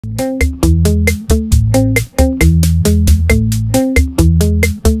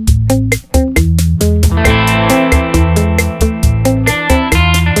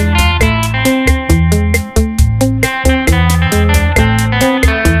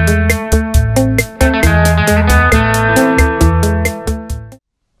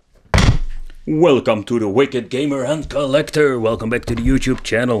Welcome to the Wicked Gamer and Collector. Welcome back to the YouTube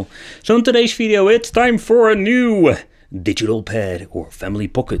channel. So in today's video it's time for a new digital pad or family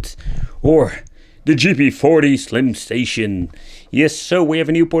pocket or the GP40 Slim Station. Yes, so we have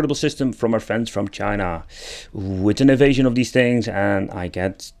a new portable system from our friends from China. It's an invasion of these things and I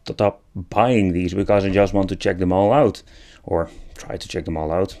can't stop buying these because I just want to check them all out. Or try to check them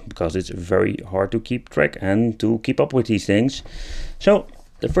all out because it's very hard to keep track and to keep up with these things. So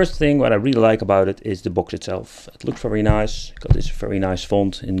the first thing what I really like about it is the box itself. It looks very nice, got this very nice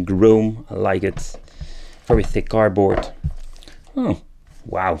font in chrome, I like it. Very thick cardboard. Oh,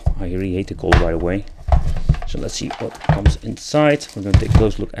 wow, I really hate the cold by the way. So let's see what comes inside. We're going to take a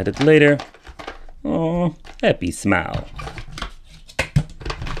close look at it later. Oh, happy smile.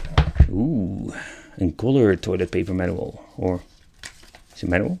 Ooh, and colored toilet paper manual. Or, is it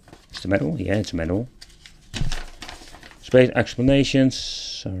manual? Is it a manual? Yeah, it's a manual. Space explanations.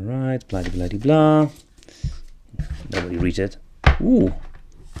 Alright, blah blah blah blah. Nobody reads it. Ooh.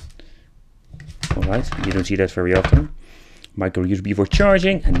 Alright, you don't see that very often. Micro USB for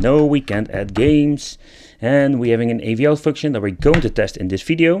charging, and no, we can't add games. And we're having an AV out function that we're going to test in this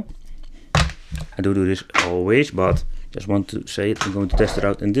video. I do this always, but just want to say it, I'm going to test it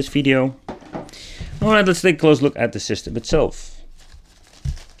out in this video. Alright, let's take a close look at the system itself.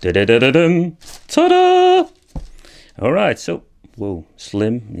 Ta-da-da-da-dum! Ta-da! Alright, so, whoa,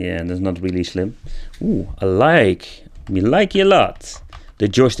 slim, yeah, that's not really slim. Ooh, I like you a lot. The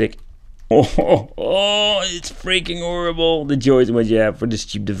joystick, oh, it's freaking horrible. The joystick what you have for this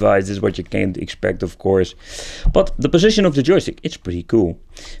cheap device is what you can't expect, of course. But the position of the joystick, it's pretty cool.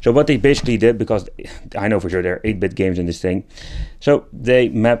 So what they basically did, because I know for sure there are 8-bit games in this thing. So they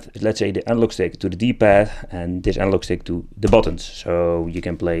mapped, let's say, the analog stick to the D-pad and this analog stick to the buttons. So you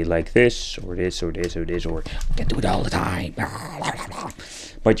can play like this, or this, or this, or this, or you can do it all the time.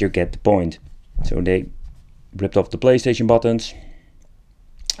 But you get the point. So they ripped off the PlayStation buttons.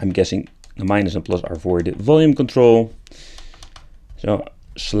 I'm guessing the minus and plus are for the volume control. So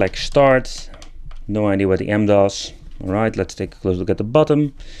select start. No idea what the M does. Alright, let's take a close look at the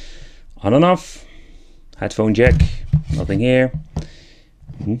bottom. On and off. Headphone jack. Nothing here.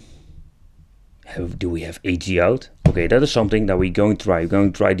 Do we have HD out? Okay, that is something that we're going to try. We're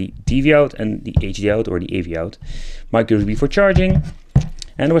going to try the DV out and the HD out or the AV out. Micro USB for charging.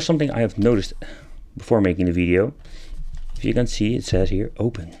 And there was something I have noticed before making the video. If you can see, it says here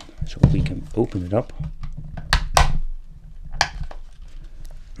open. So we can open it up.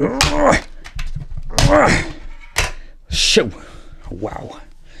 So, wow.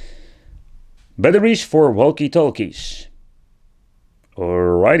 Batteries for walkie-talkies.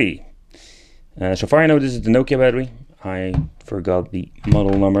 Alrighty. So far I know this is the Nokia battery. I forgot the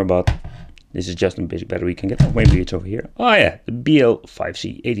model number, but this is just a basic battery you can get. Oh, maybe it's over here. Oh yeah, the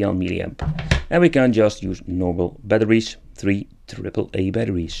BL5C 80 milliamp. And we can just use normal batteries, 3 AAA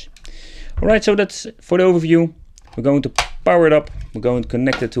batteries. Alright, so that's for the overview. We're going to power it up. We're going to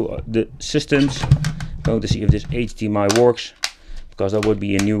connect it to the systems. Going to see if this HDMI works, because that would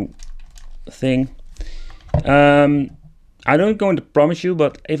be a new thing. I'm not going to promise you,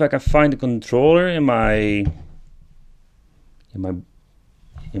 but if I can find a controller in my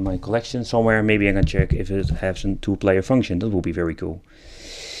collection somewhere, maybe I can check if it has a 2-player function. That would be very cool.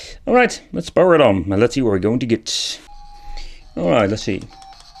 Alright, let's power it on and let's see what we're going to get. Alright, let's see.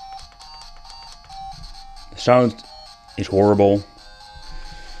 The sound is horrible.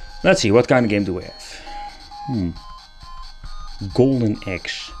 Let's see, what kind of game do we have? Golden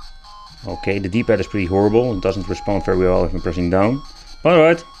X. Okay, the D-pad is pretty horrible. It doesn't respond very well if I'm pressing down.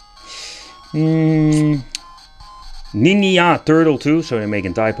 Alright. Ninja Turtle 2, so they're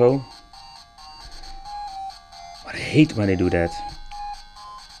making typo. But I hate when they do that.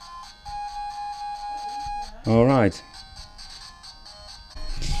 Alright.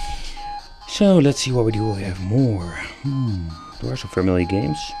 So let's see what we do. We have more. There are some familiar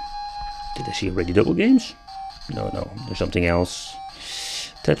games. Did I see already double games? No, there's something else.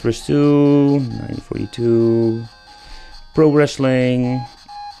 Tetris 2, 1942, Pro Wrestling,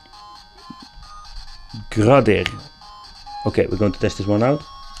 Grader. Okay, we're going to test this one out.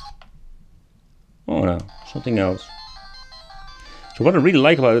 Oh no, something else. So what I really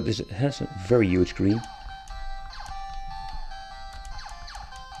like about it is it has a very huge screen.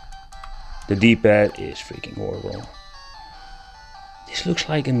 The D-pad is freaking horrible. This looks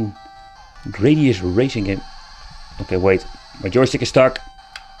like a Gradius racing game. Okay, wait, my joystick is stuck.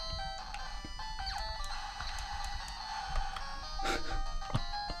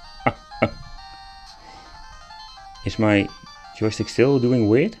 Is my joystick still doing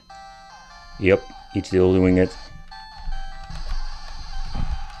weird? Yep, it's still doing it.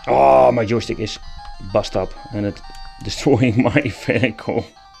 Oh, my joystick is bust up and it's destroying my vehicle.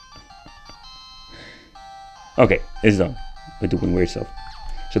 Okay, it's done. We're doing weird stuff.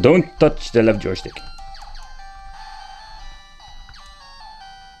 So don't touch the left joystick.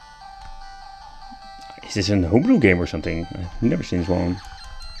 Is this a homebrew game or something? I've never seen this one.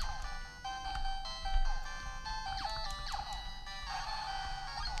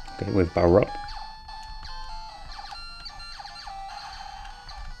 Okay, we have power up.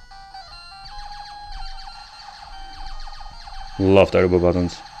 Love turbo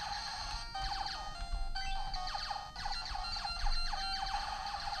buttons.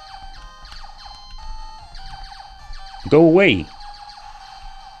 Go away!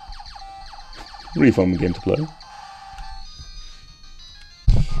 Really fun game to play.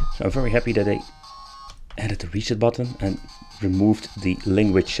 So I'm very happy that they added the reset button and removed the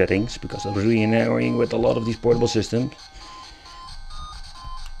language settings, because that was really annoying with a lot of these portable systems.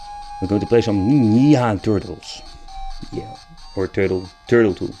 We're going to play some Ninja Turtles. Yeah, or Turtle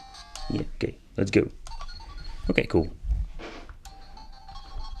 2. Yeah, okay, let's go. Okay, cool.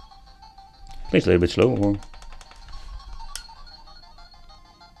 Plays a little bit slow, or...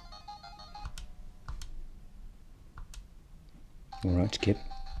 Alright, skip.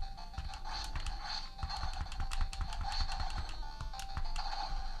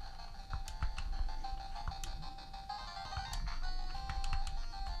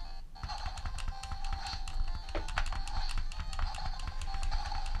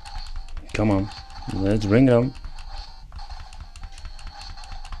 Come on, let's bring them.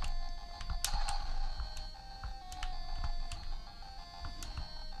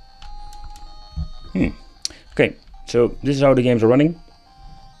 Okay, so this is how the games are running.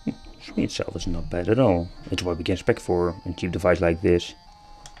 The screen itself is not bad at all. It's what we can expect for a cheap device like this.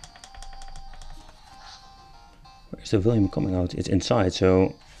 Where's the volume coming out? It's inside,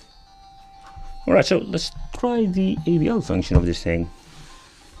 so... Alright, so let's try the AVO function of this thing.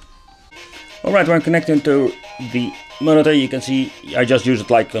 Alright, when connecting to the monitor, you can see I just use it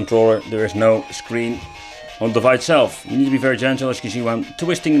like a controller. There is no screen on the device itself. You need to be very gentle. As you can see, when I'm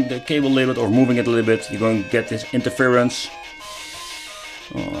twisting the cable a little bit or moving it a little bit, you're going to get this interference.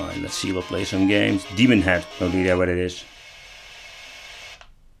 Alright, let's see, we'll play some games. Demon Head, no idea what it is.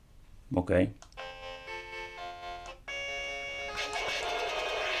 Okay.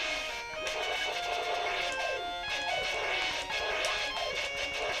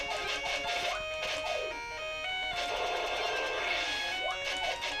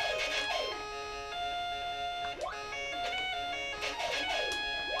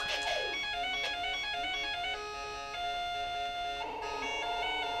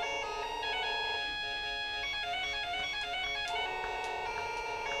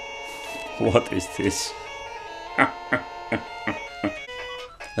 What is this?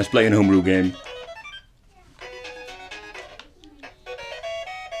 Let's play a homebrew game.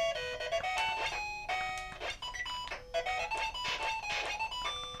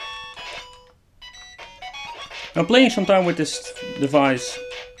 I'm playing some time with this device.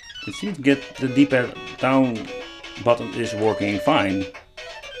 It seems to get the D-pad down button is working fine.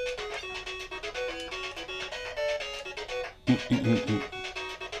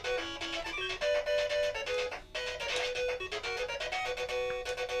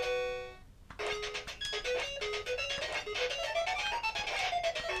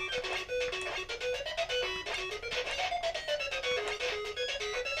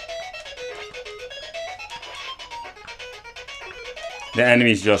 The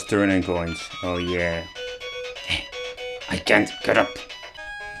enemies just turning coins. Oh yeah. I can't get up.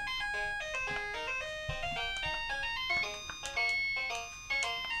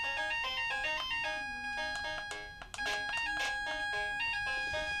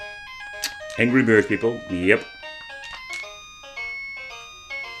 Angry Birds, people. Yep.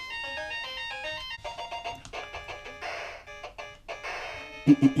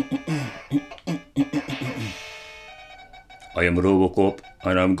 I am Robocop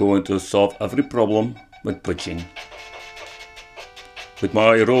and I'm going to solve every problem with punching. With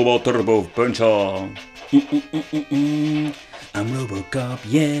my Robo Turbo Puncher. I'm Robocop,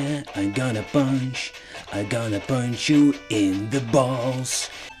 yeah, I'm gonna punch. I'm gonna punch you in the balls.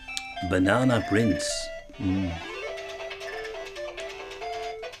 Banana Prince.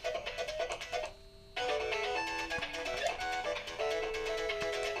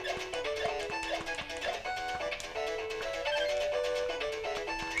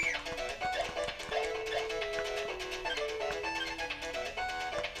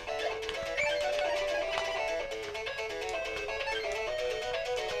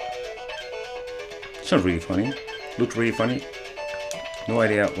 Sounds really funny. Looks really funny. No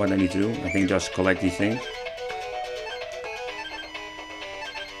idea what I need to do. I think just collect these things.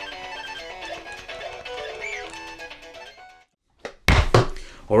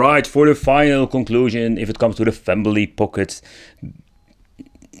 Alright, for the final conclusion, if it comes to the family pocket,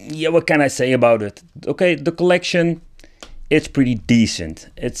 yeah, what can I say about it? Okay, the collection, it's pretty decent.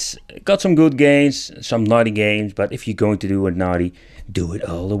 It's got some good games, some naughty games, but if you're going to do it naughty, do it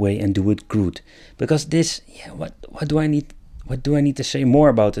all the way and do it good. Because this, yeah, what do I need? What do I need to say more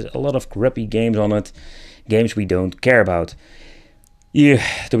about it? A lot of crappy games on it, games we don't care about. Yeah,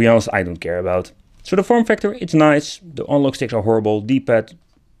 to be honest, I don't care about. So the form factor, it's nice. The unlock sticks are horrible. D-pad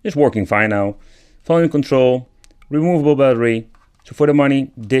is working fine now. Volume control, removable battery. So for the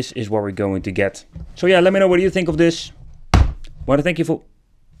money, this is what we're going to get. So yeah, let me know what you think of this. Want to thank you for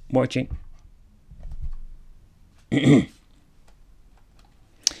watching. Want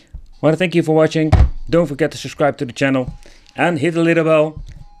to thank you for watching. Don't forget to subscribe to the channel and hit the little bell.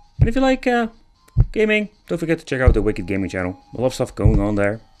 And if you like gaming, don't forget to check out the Wicked Gaming channel. A lot of stuff going on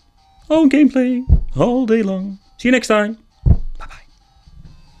there. All gameplay, all day long. See you next time. Bye-bye.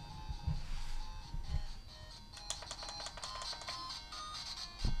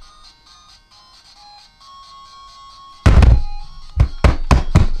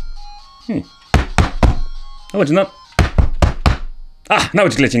 Oh, it's not. Ah, now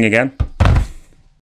it's glitching again.